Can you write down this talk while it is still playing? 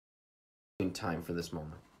Time for this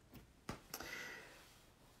moment.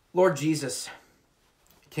 Lord Jesus,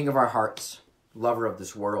 King of our hearts, lover of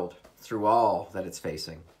this world, through all that it's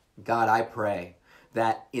facing, God, I pray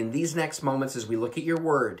that in these next moments as we look at your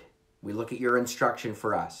word, we look at your instruction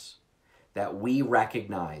for us, that we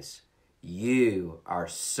recognize you are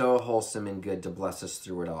so wholesome and good to bless us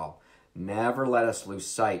through it all. Never let us lose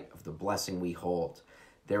sight of the blessing we hold.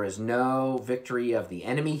 There is no victory of the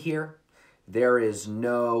enemy here. There is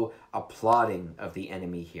no applauding of the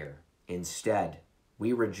enemy here. Instead,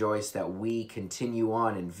 we rejoice that we continue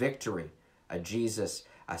on in victory, a Jesus,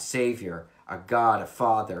 a Savior, a God, a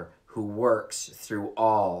Father who works through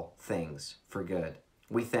all things for good.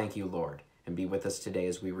 We thank you, Lord, and be with us today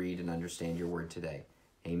as we read and understand your word today.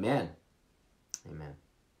 Amen. Amen.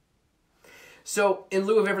 So, in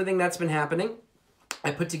lieu of everything that's been happening,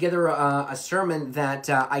 I put together a sermon that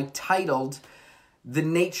I titled The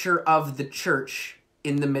Nature of the Church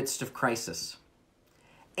in the Midst of Crisis.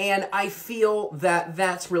 And I feel that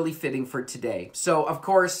that's really fitting for today. So, of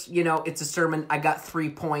course, you know, it's a sermon. I got 3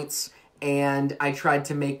 points, and I tried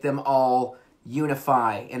to make them all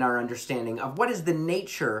unify in our understanding of what is the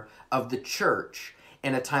nature of the church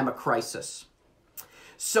in a time of crisis.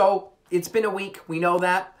 So, it's been a week. We know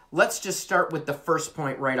that. Let's just start with the first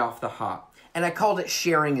point right off the hop. And I called it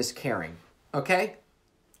sharing is caring. Okay?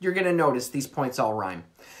 You're going to notice these points all rhyme.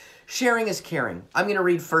 Sharing is caring. I'm going to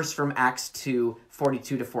read first from Acts 2,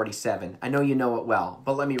 42 to 47. I know you know it well,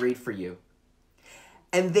 but let me read for you.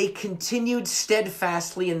 And they continued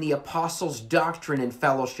steadfastly in the apostles' doctrine and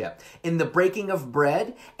fellowship, in the breaking of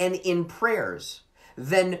bread, and in prayers.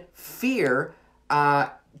 Then fear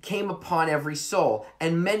came upon every soul,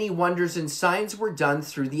 and many wonders and signs were done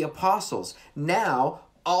through the apostles. Now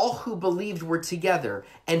all who believed were together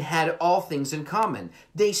and had all things in common.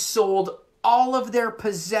 They sold all of their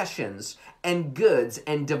possessions and goods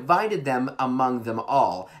and divided them among them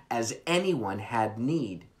all, as anyone had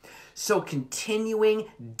need. So continuing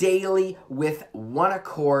daily with one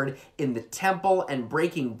accord in the temple and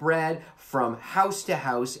breaking bread from house to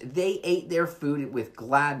house, they ate their food with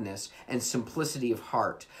gladness and simplicity of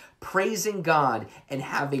heart, praising God and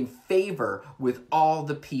having favor with all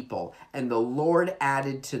the people. And the Lord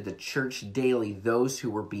added to the church daily those who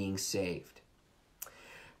were being saved.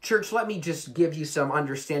 Church, let me just give you some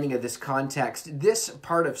understanding of this context. This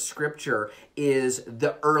part of Scripture is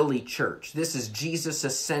the early church. This is Jesus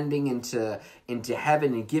ascending into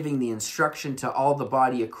heaven and giving the instruction to all the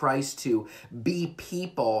body of Christ to be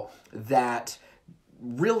people that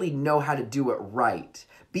really know how to do it right.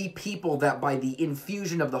 Be people that by the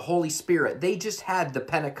infusion of the Holy Spirit, they just had the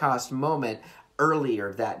Pentecost moment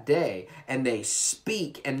earlier that day, and they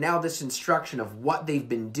speak, and now this instruction of what they've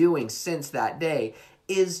been doing since that day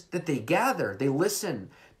is that they gather, they listen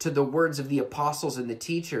to the words of the apostles and the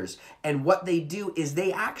teachers, and what they do is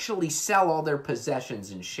they actually sell all their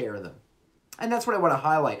possessions and share them. And that's what I want to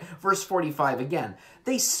highlight. Verse 45 again,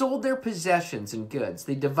 they sold their possessions and goods.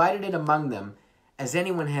 They divided it among them as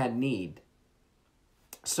anyone had need.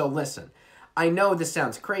 So listen, I know this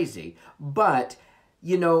sounds crazy, but,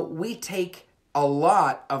 you know, we take a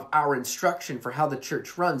lot of our instruction for how the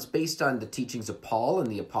church runs based on the teachings of Paul and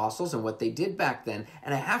the apostles and what they did back then.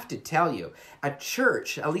 And I have to tell you, a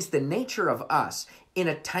church, at least the nature of us, in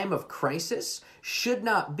a time of crisis should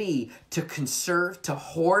not be to conserve, to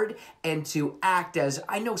hoard, and to act as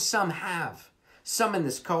I know some have. Some in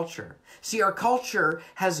this culture. See, our culture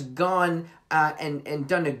has gone and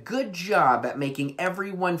done a good job at making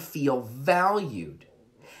everyone feel valued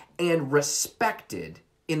and respected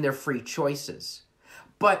in their free choices.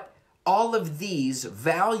 But all of these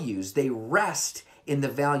values, they rest in the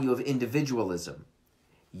value of individualism.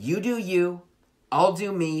 You do you, I'll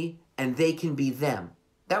do me, and they can be them.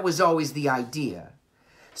 That was always the idea.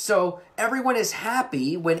 So everyone is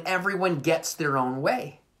happy when everyone gets their own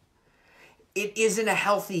way. It isn't a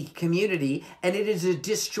healthy community, and it is a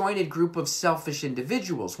disjointed group of selfish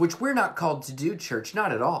individuals, which we're not called to do, church,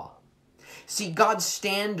 not at all. See, God's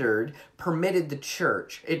standard permitted the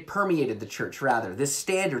church, it permeated the church rather, this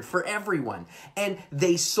standard for everyone. And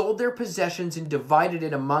they sold their possessions and divided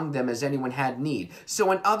it among them as anyone had need.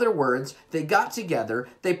 So in other words, they got together,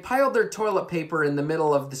 they piled their toilet paper in the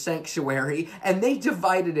middle of the sanctuary, and they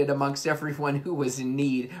divided it amongst everyone who was in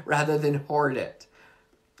need rather than hoard it.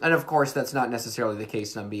 And of course, that's not necessarily the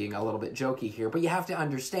case, and I'm being a little bit jokey here, but you have to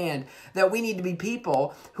understand that we need to be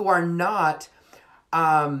people who are not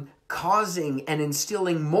causing and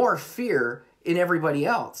instilling more fear in everybody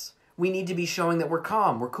else. We need to be showing that we're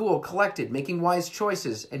calm, we're cool, collected, making wise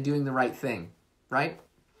choices, and doing the right thing, right?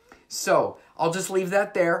 So, I'll just leave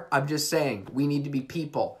that there. I'm just saying, we need to be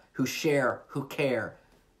people who share, who care,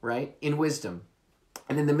 right? In wisdom.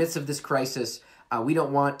 And in the midst of this crisis, we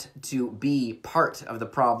don't want to be part of the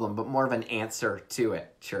problem, but more of an answer to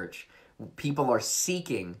it, church. People are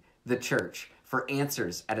seeking the church for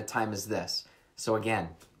answers at a time as this. So again,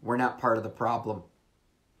 we're not part of the problem.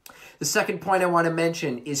 The second point I want to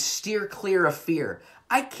mention is steer clear of fear.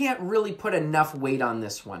 I can't really put enough weight on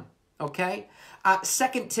this one, okay?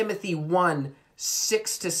 2 Timothy 1,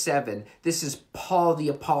 6-7. This is Paul the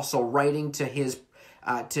Apostle writing to his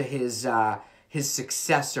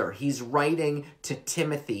successor. He's writing to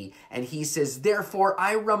Timothy, and he says, "Therefore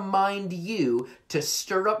I remind you to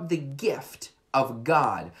stir up the gift of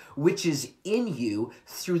God, which is in you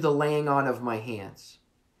through the laying on of my hands.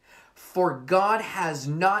 For God has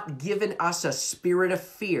not given us a spirit of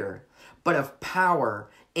fear, but of power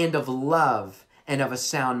and of love and of a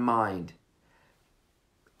sound mind."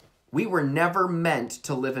 We were never meant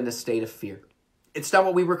to live in a state of fear. It's not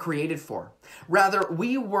what we were created for. Rather,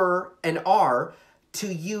 we were and are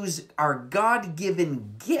to use our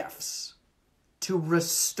God-given gifts to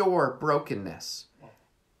restore brokenness.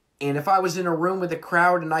 And if I was in a room with a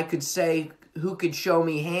crowd and I could say, who could show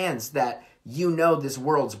me hands that you know this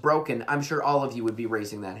world's broken, I'm sure all of you would be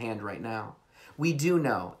raising that hand right now. We do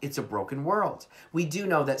know it's a broken world. We do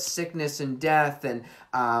know that sickness and death and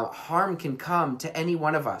harm can come to any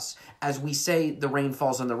one of us. As we say, the rain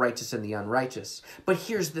falls on the righteous and the unrighteous. But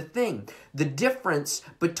here's the thing. The difference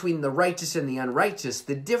between the righteous and the unrighteous,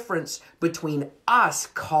 the difference between us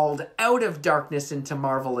called out of darkness into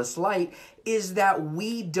marvelous light, is that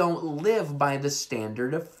we don't live by the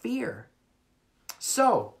standard of fear.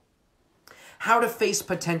 So, how to face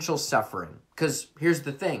potential suffering. Because here's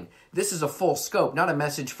the thing. This is a full scope, not a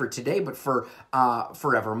message for today, but for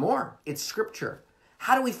forevermore. It's scripture.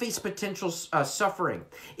 How do we face potential suffering?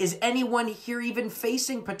 Is anyone here even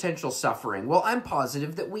facing potential suffering? Well, I'm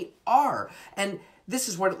positive that we are. And this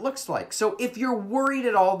is what it looks like. So if you're worried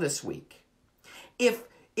at all this week, if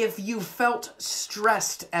you felt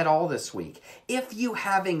stressed at all this week, if you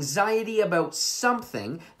have anxiety about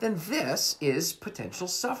something, then this is potential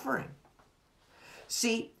suffering.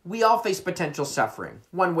 See, we all face potential suffering,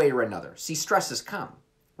 one way or another. See, stresses come,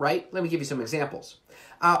 right? Let me give you some examples.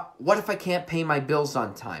 What if I can't pay my bills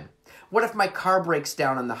on time? What if my car breaks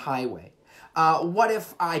down on the highway? What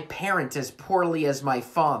if I parent as poorly as my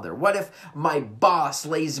father? What if my boss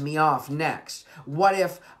lays me off next? What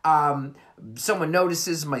if someone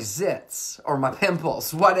notices my zits or my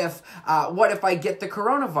pimples? What if I get the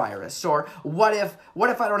coronavirus? Or what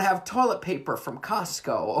if I don't have toilet paper from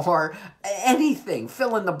Costco? Or anything,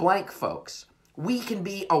 fill in the blank, folks. We can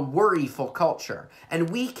be a worryful culture, and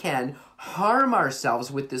we can harm ourselves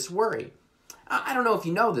with this worry. I don't know if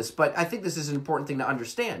you know this, but I think this is an important thing to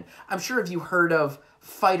understand. I'm sure if you heard of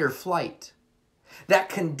fight or flight, that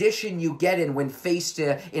condition you get in when faced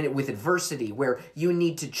with adversity, where you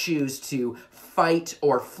need to choose to fight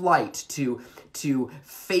or flight, to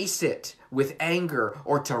face it with anger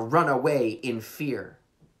or to run away in fear.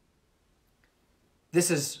 This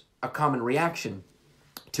is a common reaction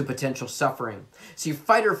to potential suffering. See,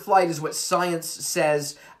 fight or flight is what science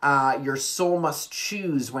says your soul must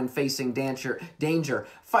choose when facing danger.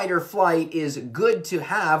 Fight or flight is good to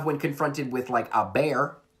have when confronted with like a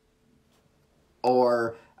bear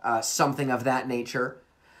or something of that nature.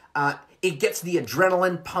 It gets the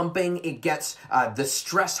adrenaline pumping, it gets the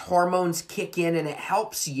stress hormones kick in, and it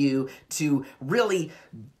helps you to really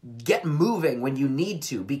get moving when you need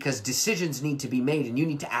to, because decisions need to be made and you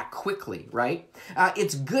need to act quickly, right?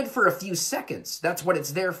 It's good for a few seconds. That's what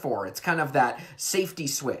it's there for. It's kind of that safety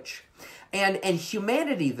switch. And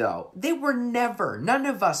humanity, though, none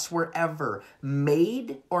of us were ever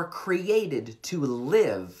made or created to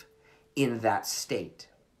live in that state.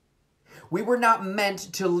 We were not meant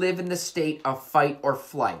to live in the state of fight or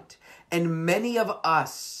flight. And many of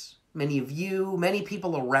us, many of you, many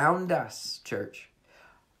people around us, church,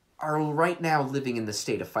 are right now living in the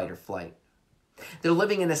state of fight or flight. They're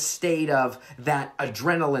living in a state of that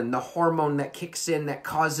adrenaline, the hormone that kicks in that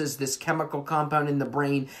causes this chemical compound in the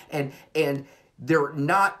brain, and they're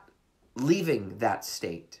not leaving that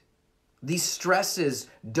state. These stresses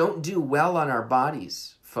don't do well on our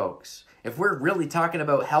bodies, folks. If we're really talking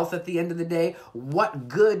about health at the end of the day, what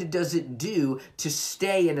good does it do to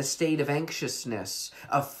stay in a state of anxiousness,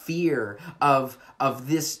 of fear, of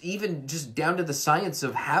this, even just down to the science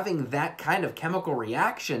of having that kind of chemical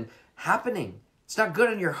reaction happening? It's not good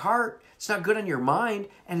on your heart, it's not good on your mind,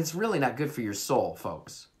 and it's really not good for your soul,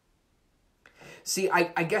 folks. See,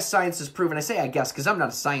 I guess science has proven, I say I guess because I'm not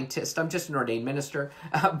a scientist, I'm just an ordained minister,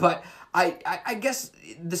 but I guess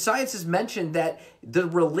the science has mentioned that the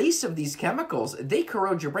release of these chemicals, they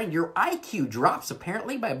corrode your brain. Your IQ drops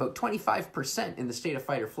apparently by about 25% in the state of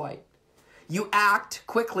fight or flight. You act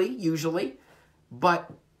quickly, usually,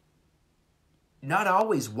 but not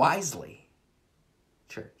always wisely,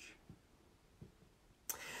 church.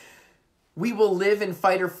 We will live in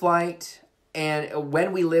fight or flight, and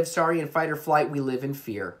when we live, in fight or flight, we live in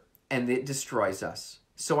fear, and it destroys us.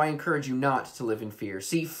 So I encourage you not to live in fear.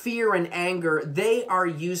 See, fear and anger, they are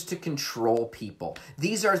used to control people.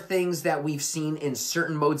 These are things that we've seen in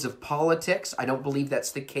certain modes of politics. I don't believe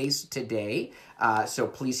that's the case today, so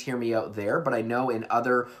please hear me out there. But I know in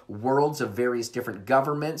other worlds of various different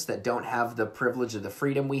governments that don't have the privilege of the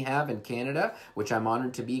freedom we have in Canada, which I'm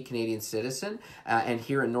honored to be a Canadian citizen, and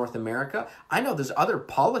here in North America, I know there's other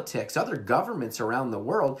politics, other governments around the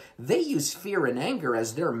world, they use fear and anger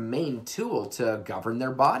as their main tool to govern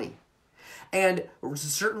their body. And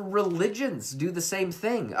certain religions do the same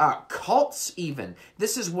thing. Cults even.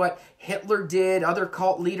 This is what Hitler did, other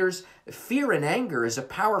cult leaders. Fear and anger is a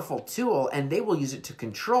powerful tool, and they will use it to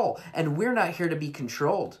control. And we're not here to be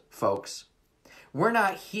controlled, folks. We're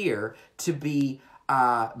not here to be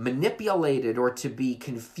manipulated or to be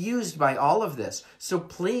confused by all of this. So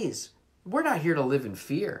please, we're not here to live in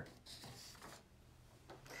fear.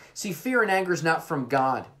 See, fear and anger is not from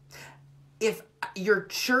God. If your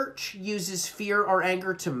church uses fear or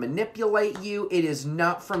anger to manipulate you, it is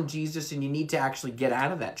not from Jesus, and you need to actually get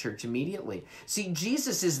out of that church immediately. See,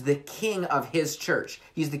 Jesus is the king of his church.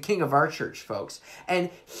 He's the king of our church, folks. And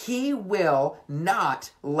he will not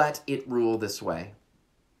let it rule this way.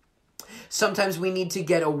 Sometimes we need to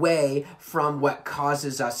get away from what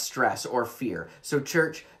causes us stress or fear. So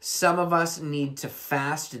church, some of us need to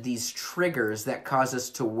fast these triggers that cause us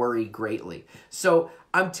to worry greatly. So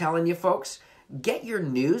I'm telling you, folks, get your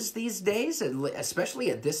news these days, especially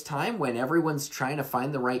at this time when everyone's trying to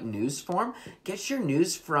find the right news form. Get your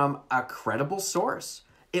news from a credible source.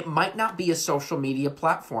 It might not be a social media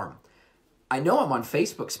platform. I know I'm on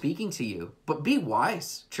Facebook speaking to you, but be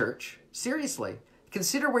wise, church. Seriously.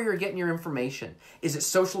 Consider where you're getting your information. Is it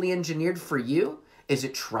socially engineered for you? Is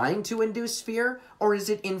it trying to induce fear? Or is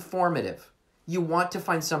it informative? You want to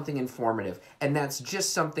find something informative, and that's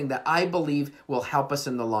just something that I believe will help us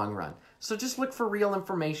in the long run. So just look for real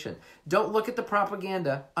information. Don't look at the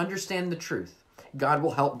propaganda. Understand the truth. God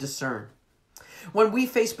will help discern. When we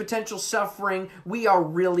face potential suffering, we are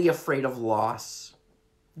really afraid of loss.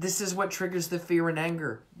 This is what triggers the fear and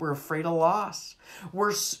anger. We're afraid of loss.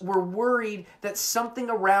 We're worried that something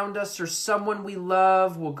around us or someone we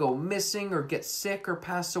love will go missing or get sick or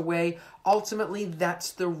pass away. Ultimately,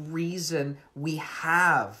 that's the reason we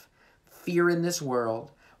have fear in this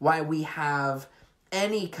world, why we have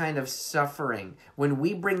any kind of suffering. When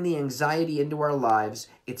we bring the anxiety into our lives,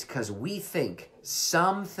 it's because we think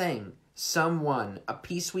something, someone, a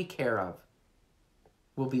piece we care of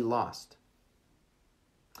will be lost.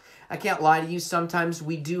 I can't lie to you, sometimes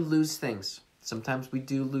we do lose things. Sometimes we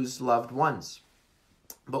do lose loved ones.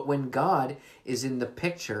 But when God is in the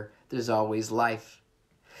picture, there's always life.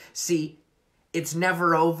 See, it's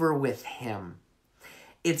never over with him.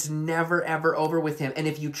 It's never, ever over with him. And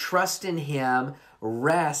if you trust in him,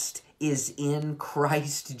 rest is in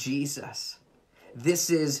Christ Jesus. This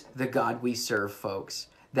is the God we serve, folks.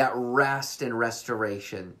 That rest and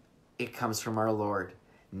restoration, it comes from our Lord.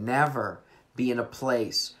 Never be in a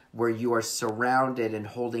place where you are surrounded and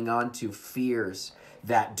holding on to fears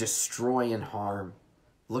that destroy and harm.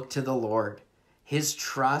 Look to the Lord. His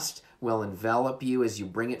trust will envelop you as you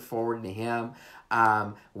bring it forward to him.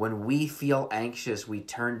 When we feel anxious, we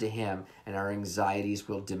turn to him, and our anxieties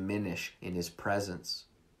will diminish in his presence.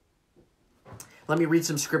 Let me read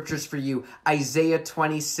some scriptures for you. Isaiah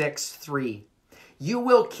 26:3. You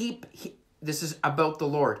will keep, this is about the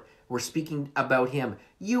Lord. We're speaking about him.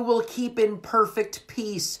 You will keep in perfect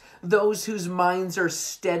peace those whose minds are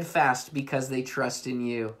steadfast because they trust in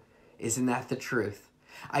you. Isn't that the truth?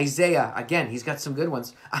 Isaiah, again, he's got some good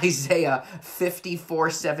ones. Isaiah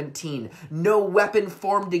 54:17. No weapon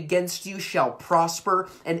formed against you shall prosper,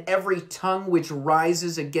 and every tongue which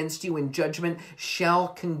rises against you in judgment shall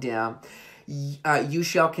condemn. You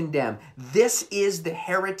shall condemn. This is the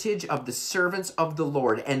heritage of the servants of the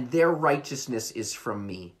Lord, and their righteousness is from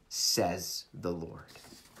me, says the Lord.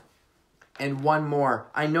 And one more.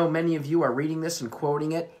 I know many of you are reading this and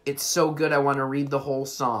quoting it. It's so good I want to read the whole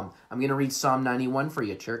psalm. I'm going to read Psalm 91 for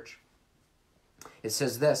you, church. It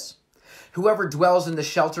says this: Whoever dwells in the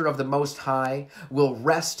shelter of the Most High will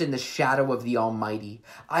rest in the shadow of the Almighty.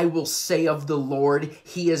 I will say of the Lord,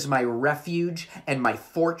 He is my refuge and my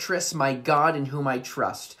fortress, my God in whom I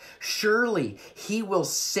trust. Surely He will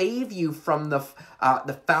save you from the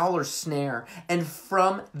fowler's snare and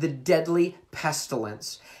from the deadly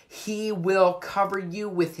pestilence. He will cover you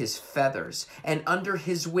with His feathers, and under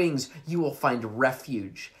His wings you will find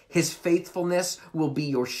refuge. His faithfulness will be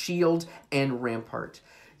your shield and rampart.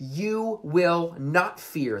 You will not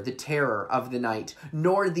fear the terror of the night,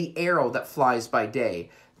 nor the arrow that flies by day.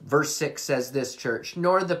 Verse 6 says this, church,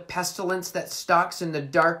 nor the pestilence that stalks in the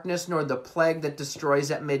darkness, nor the plague that destroys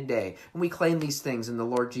at midday. And we claim these things in the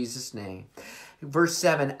Lord Jesus' name. Verse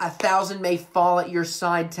 7, 1,000 may fall at your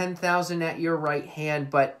side, 10,000 at your right hand,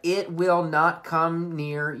 but it will not come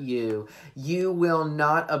near you. You will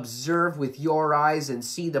not observe with your eyes and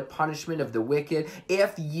see the punishment of the wicked.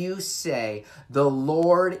 If you say, the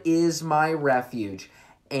Lord is my refuge,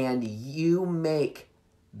 and you make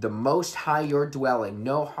the Most High your dwelling,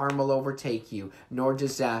 no harm will overtake you, nor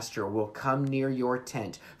disaster will come near your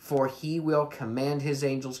tent. For He will command His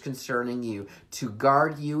angels concerning you to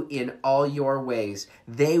guard you in all your ways.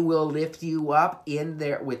 They will lift you up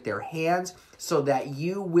with their hands, so that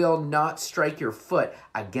you will not strike your foot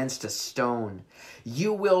against a stone.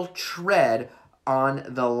 You will tread on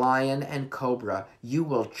the lion and cobra. You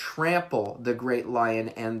will trample the great lion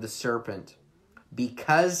and the serpent.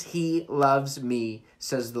 Because He loves me,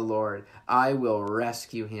 says the Lord, I will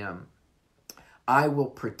rescue him. I will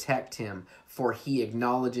protect him, for he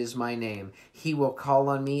acknowledges my name. He will call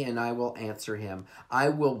on me, and I will answer him. I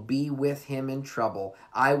will be with him in trouble.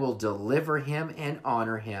 I will deliver him and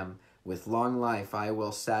honor him. With long life I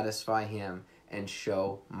will satisfy him and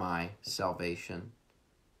show my salvation.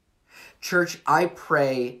 Church, I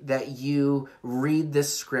pray that you read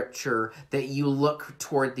this scripture, that you look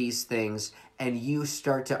toward these things, and you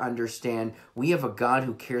start to understand we have a God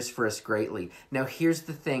who cares for us greatly. Now, here's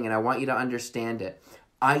the thing, and I want you to understand it.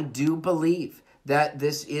 I do believe that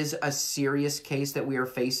this is a serious case that we are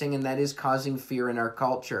facing, and that is causing fear in our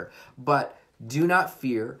culture. But do not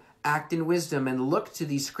fear. Act in wisdom and look to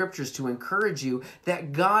these scriptures to encourage you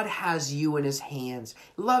that God has you in his hands,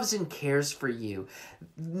 loves and cares for you.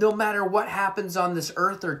 No matter what happens on this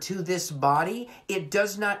earth or to this body, it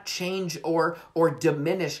does not change or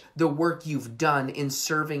diminish the work you've done in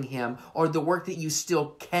serving him or the work that you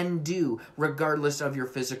still can do regardless of your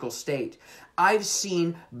physical state. I've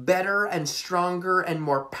seen better and stronger and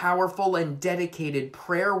more powerful and dedicated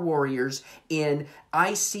prayer warriors in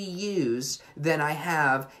ICUs than I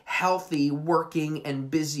have healthy, working,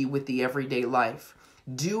 and busy with the everyday life.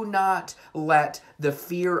 Do not let the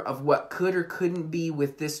fear of what could or couldn't be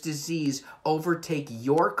with this disease overtake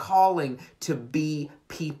your calling to be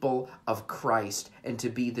people of Christ and to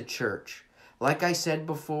be the church. Like I said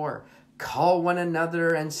before, call one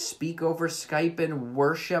another and speak over Skype and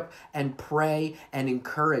worship and pray and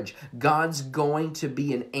encourage. God's going to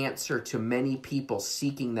be an answer to many people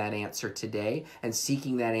seeking that answer today and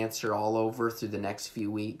seeking that answer all over through the next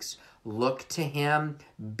few weeks. Look to him.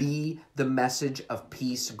 Be the message of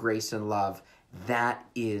peace, grace, and love. That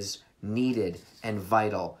is needed and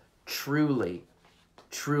vital. Truly,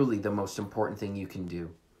 truly the most important thing you can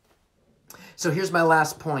do. So here's my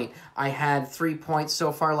last point. I had 3 points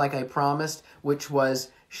so far, like I promised, which was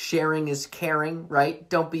sharing is caring, right?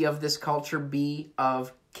 Don't be of this culture, be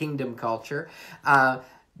of kingdom culture.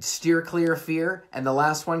 Steer clear of fear. And the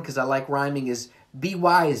last one, because I like rhyming, is be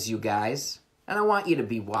wise, you guys. And I want you to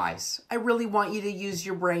be wise. I really want you to use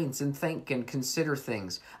your brains and think and consider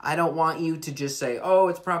things. I don't want you to just say, oh,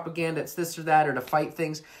 it's propaganda, it's this or that, or to fight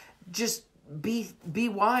things. Just be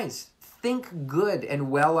wise. Think good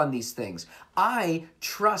and well on these things. I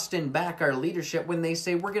trust and back our leadership when they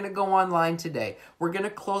say we're going to go online today. We're going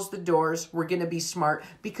to close the doors. We're going to be smart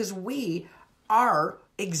because we are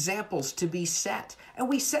examples to be set. And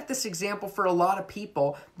we set this example for a lot of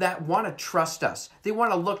people that want to trust us. They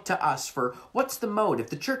want to look to us for what's the mode.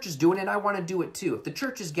 If the church is doing it, I want to do it too. If the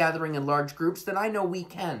church is gathering in large groups, then I know we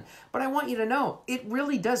can. But I want you to know, it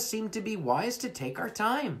really does seem to be wise to take our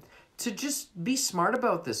time, to just be smart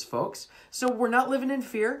about this, folks. So we're not living in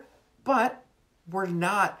fear, but we're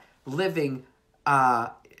not living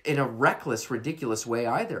in a reckless, ridiculous way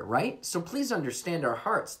either, right? So please understand our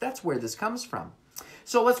hearts. That's where this comes from.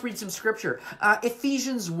 So let's read some scripture.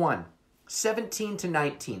 Ephesians 1, 17 to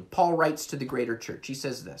 19. Paul writes to the greater church. He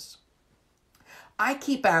says this: I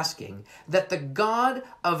keep asking that the God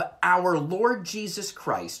of our Lord Jesus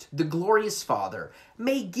Christ, the glorious Father,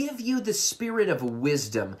 may give you the spirit of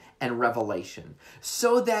wisdom and revelation,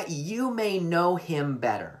 so that you may know him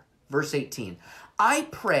better. Verse 18, I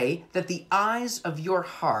pray that the eyes of your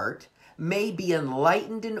heart may be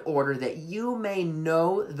enlightened in order that you may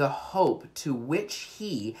know the hope to which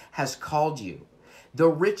he has called you, the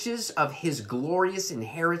riches of his glorious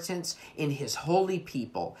inheritance in his holy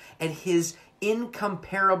people, and his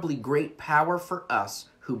incomparably great power for us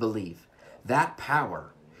who believe. That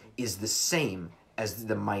power is the same as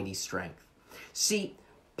the mighty strength. See,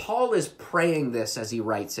 Paul is praying this as he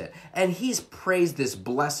writes it, and he's praised this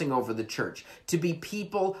blessing over the church to be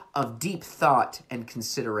people of deep thought and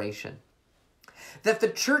consideration. That the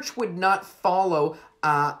church would not follow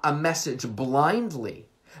a message blindly,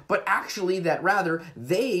 but actually that rather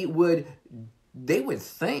they would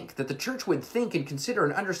think, that the church would think and consider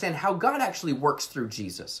and understand how God actually works through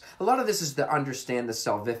Jesus. A lot of this is to understand the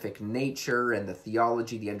salvific nature and the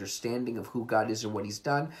theology, the understanding of who God is and what he's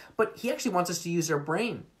done, but he actually wants us to use our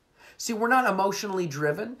brain. See, we're not emotionally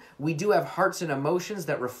driven. We do have hearts and emotions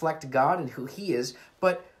that reflect God and who he is,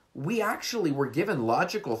 but we actually were given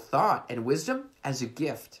logical thought and wisdom as a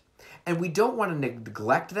gift. And we don't want to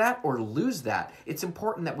neglect that or lose that. It's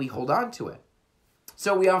important that we hold on to it.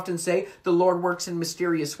 So we often say the Lord works in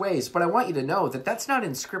mysterious ways, but I want you to know that that's not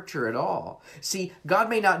in Scripture at all. See, God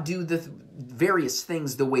may not do the various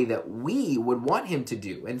things the way that we would want him to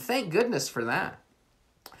do, and thank goodness for that.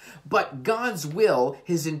 But God's will,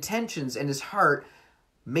 his intentions, and his heart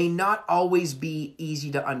may not always be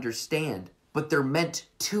easy to understand, but they're meant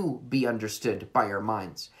to be understood by our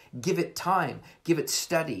minds. Give it time, give it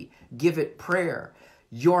study, give it prayer.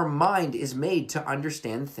 Your mind is made to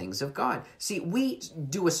understand things of God. See, we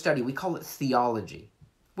do a study, we call it theology,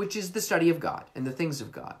 which is the study of God and the things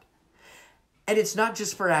of God. And it's not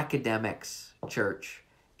just for academics, church.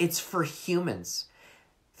 It's for humans.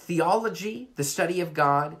 Theology, the study of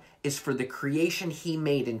God, is for the creation he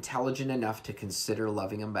made intelligent enough to consider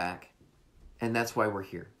loving him back. And that's why we're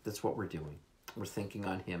here. That's what we're doing. We're thinking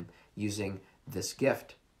on him using this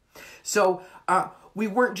gift. So we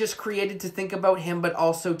weren't just created to think about him, but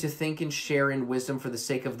also to think and share in wisdom for the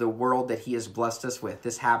sake of the world that he has blessed us with.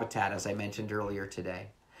 This habitat, as I mentioned earlier today.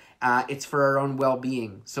 It's for our own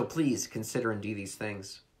well-being. So please consider and do these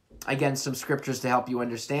things. Again, some scriptures to help you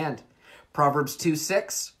understand. Proverbs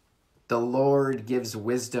 2:6, the Lord gives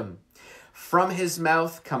wisdom. From his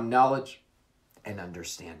mouth come knowledge and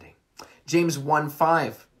understanding. James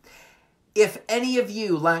 1:5, if any of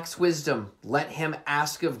you lacks wisdom, let him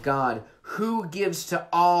ask of God, who gives to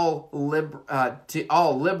all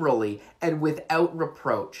liberally and without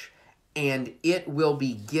reproach, and it will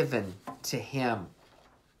be given to him.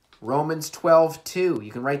 Romans 12:2.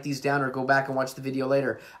 You can write these down or go back and watch the video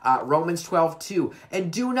later. Romans 12:2.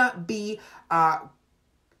 And do not be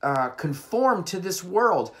conformed to this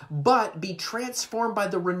world, but be transformed by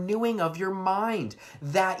the renewing of your mind,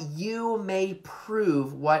 that you may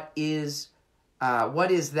prove what is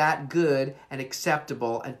that good and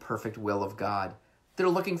acceptable and perfect will of God. They're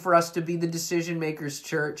looking for us to be the decision makers,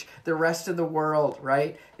 church. The rest of the world,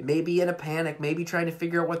 right? Maybe in a panic, maybe trying to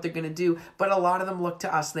figure out what they're going to do. But a lot of them look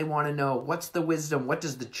to us. They want to know, what's the wisdom? What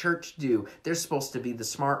does the church do? They're supposed to be the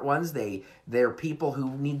smart ones. They're people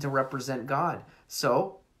who need to represent God.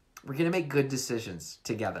 So we're going to make good decisions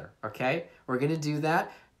together, okay? We're going to do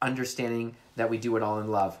that, understanding that we do it all in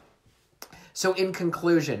love. So in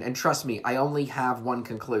conclusion, and trust me, I only have one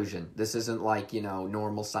conclusion. This isn't like,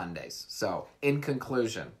 normal Sundays. So in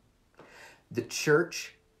conclusion, the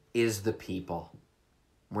church is the people.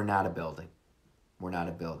 We're not a building. We're not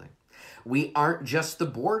a building. We aren't just the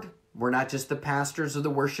board. We're not just the pastors or the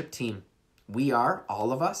worship team. We are,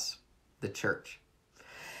 all of us, the church.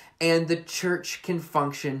 And the church can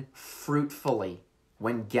function fruitfully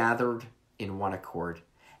when gathered in one accord.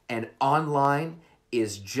 And online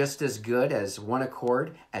is just as good as one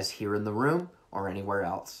accord as here in the room or anywhere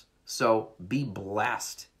else. So be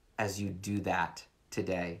blessed as you do that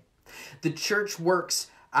today. The church works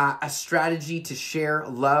a strategy to share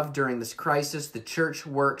love during this crisis. The church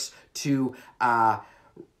works to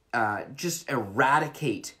just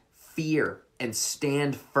eradicate fear and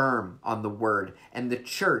stand firm on the word. And the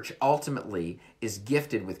church ultimately is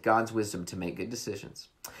gifted with God's wisdom to make good decisions.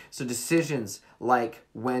 So decisions like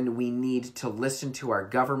when we need to listen to our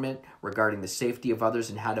government regarding the safety of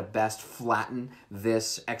others and how to best flatten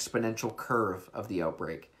this exponential curve of the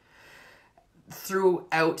outbreak.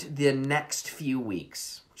 Throughout the next few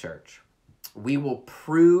weeks, church, we will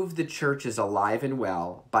prove the church is alive and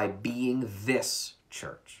well by being this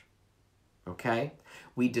church. Okay?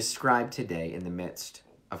 We describe today in the midst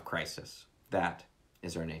of crisis. That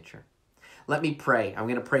is our nature. Let me pray. I'm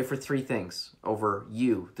going to pray for three things over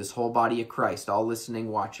you, this whole body of Christ, all listening,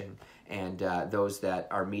 watching, and those that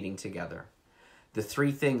are meeting together. The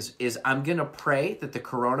three things is I'm going to pray that the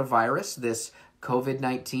coronavirus, this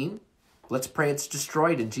COVID-19, let's pray it's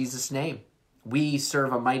destroyed in Jesus' name. We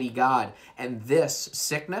serve a mighty God, and this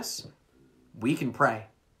sickness, we can pray,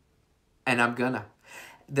 and I'm gonna.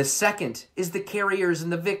 The second is the carriers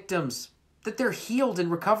and the victims, that they're healed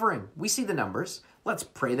and recovering. We see the numbers. Let's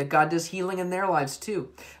pray that God does healing in their lives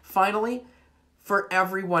too. Finally, for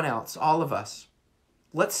everyone else, all of us,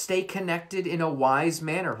 let's stay connected in a wise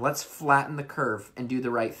manner. Let's flatten the curve and do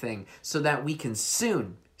the right thing so that we can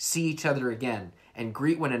soon see each other again and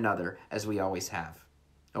greet one another as we always have.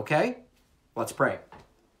 Okay? Let's pray.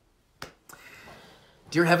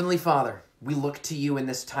 Dear Heavenly Father, we look to you in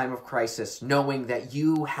this time of crisis, knowing that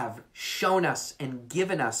you have shown us and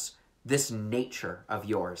given us this nature of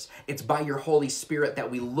yours. It's by your Holy Spirit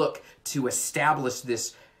that we look to establish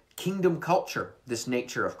this kingdom culture, this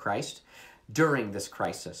nature of Christ, during this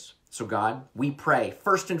crisis. So God, we pray,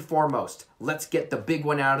 first and foremost, let's get the big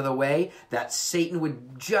one out of the way, that Satan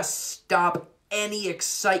would just stop any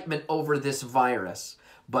excitement over this virus.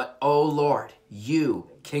 But, oh Lord, you,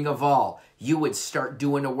 King of all, you would start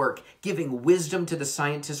doing a work, giving wisdom to the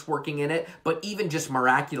scientists working in it, but even just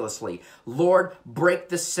miraculously. Lord, break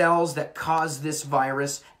the cells that cause this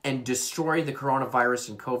virus and destroy the coronavirus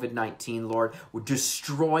and COVID-19, Lord.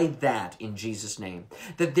 Destroy that in Jesus' name.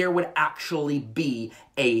 That there would actually be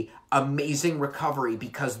a amazing recovery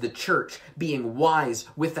because the church, being wise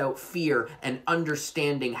without fear and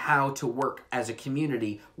understanding how to work as a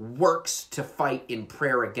community, works to fight in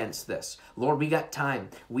prayer against this. Lord, we got time.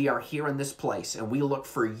 We are here in this place, and we look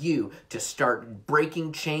for you to start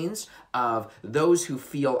breaking chains of those who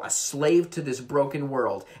feel a slave to this broken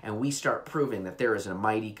world, and we start proving that there is a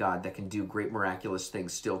mighty God that can do great miraculous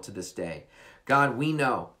things still to this day. God, we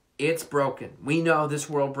know it's broken. We know this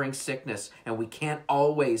world brings sickness, and we can't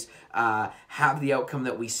always have the outcome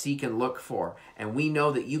that we seek and look for. And we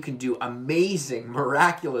know that you can do amazing,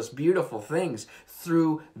 miraculous, beautiful things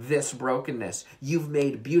through this brokenness. You've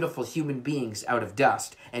made beautiful human beings out of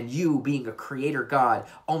dust, and you, being a creator God,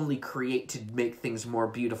 only create to make things more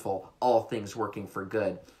beautiful, all things working for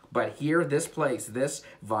good. But here, this place, this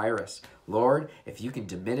virus, Lord, if you can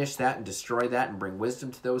diminish that and destroy that and bring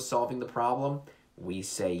wisdom to those solving the problem, we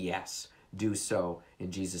say yes. Do so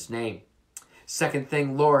in Jesus' name. Second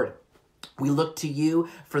thing, Lord, we look to you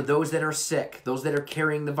for those that are sick, those that are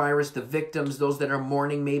carrying the virus, the victims, those that are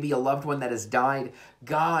mourning maybe a loved one that has died.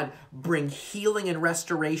 God, bring healing and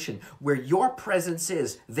restoration. Where your presence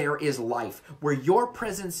is, there is life. Where your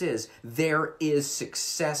presence is, there is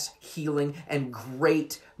success, healing, and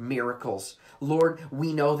great miracles. Lord,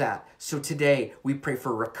 we know that. So today, we pray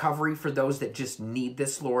for recovery for those that just need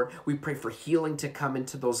this, Lord. We pray for healing to come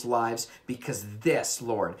into those lives because this,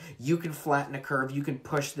 Lord, you can flatten a curve, you can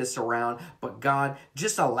push this around, but God,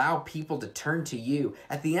 just allow people to turn to you.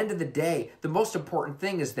 At the end of the day, the most important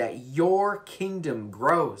thing is that your kingdom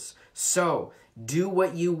grows. So, do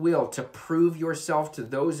what you will to prove yourself to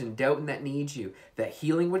those in doubt and that need you, that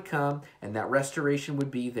healing would come and that restoration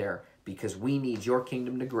would be there, because we need your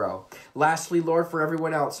kingdom to grow. Lastly, Lord, for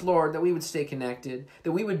everyone else, Lord, that we would stay connected,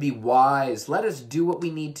 that we would be wise. Let us do what we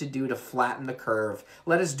need to do to flatten the curve.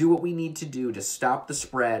 Let us do what we need to do to stop the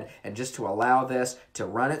spread and just to allow this to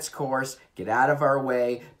run its course, get out of our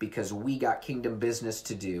way, because we got kingdom business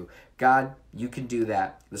to do. God, you can do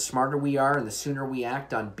that. The smarter we are and the sooner we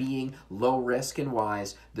act on being low risk and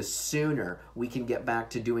wise, the sooner we can get back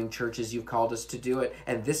to doing church as you've called us to do it.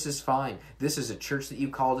 And this is fine. This is a church that you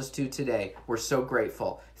called us to today. We're so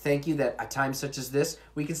grateful. Thank you that at times such as this,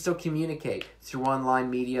 we can still communicate through online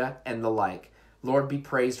media and the like. Lord, be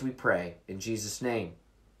praised, we pray. In Jesus' name,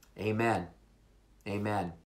 amen. Amen.